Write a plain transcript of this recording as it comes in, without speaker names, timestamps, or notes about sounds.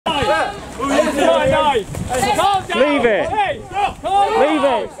Leave it. Leave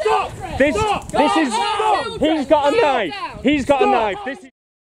it. This is. He's got a knife. He's got a knife. This is.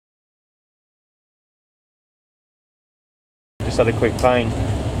 Just had a quick fine.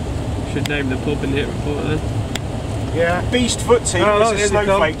 Should name the pub and hit report then. Yeah, Beast Foot Team. Oh, this is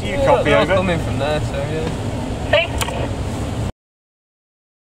Snowflake. Do you copy over? Coming from there, so yeah.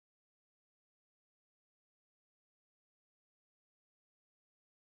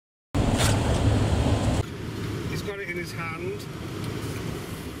 He's got it in his hand.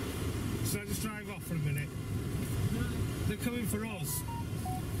 So I just drive off for a minute. They're coming for us.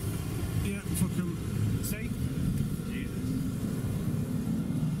 Yeah, fuck them. See?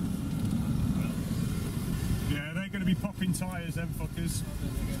 Yeah, they're going to be popping tyres, them fuckers.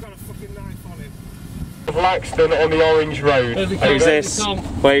 He's got a fucking knife on him. Laxton on the Orange Road. Who's this?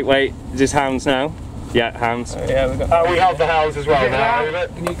 Wait, is this hounds now? Yeah, hounds. Yeah, we got. We have the hounds as well now.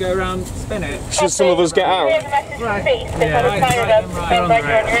 Can you go around, spin it? Should some of us get out? Right. Yeah,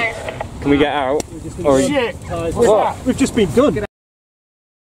 right. Can we get out? Or Shit! What? We've just been done.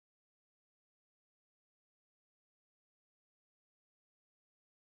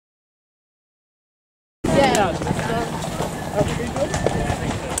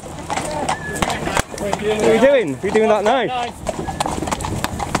 What are we doing? Are we doing that now?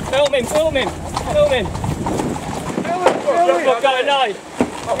 Film him. I've got a knife.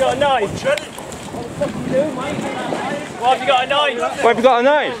 I've got a knife. Why have you got a knife? Where have you got a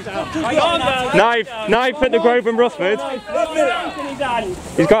knife? Knife at the Grove and Rufford.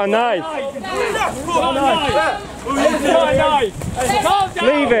 He's got a knife.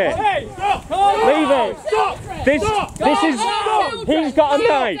 Leave it. Leave it. This is. He's got a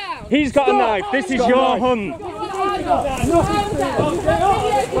knife. He's got a knife. This is your hunt.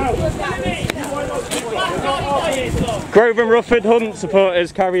 Grove and Rufford Hunt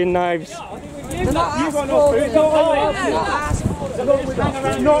supporters carrying knives. Not our support.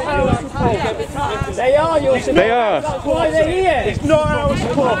 They are your support. They are. That's why they're here. It's not our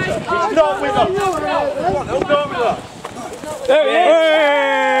support. It's not with us. It's not with us. There he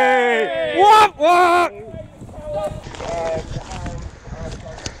is. What?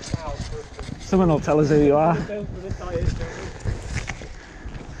 Someone will tell us who you are.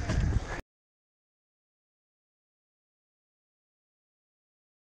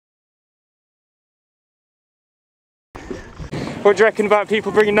 What do you reckon about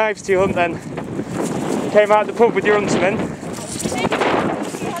people bringing knives to your hunt then? You came out the pub with your huntsman.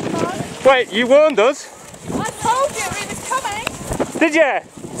 Wait, you warned us? I told you it was coming. Did you?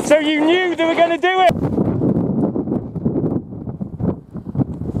 So you knew they were going to do it?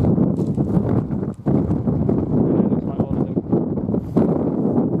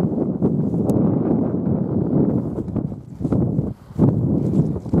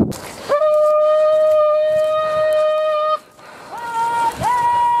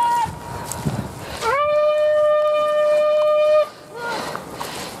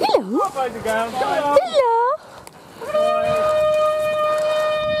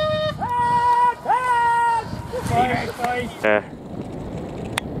 Yeah.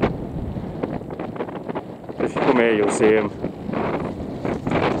 If you come here, you'll see him.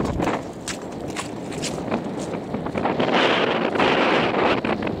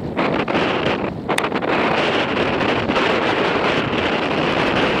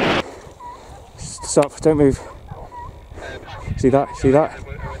 Stop, don't move. See that? See that?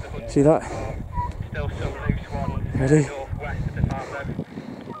 See that? Ready?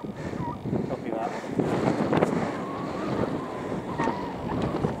 Copy that.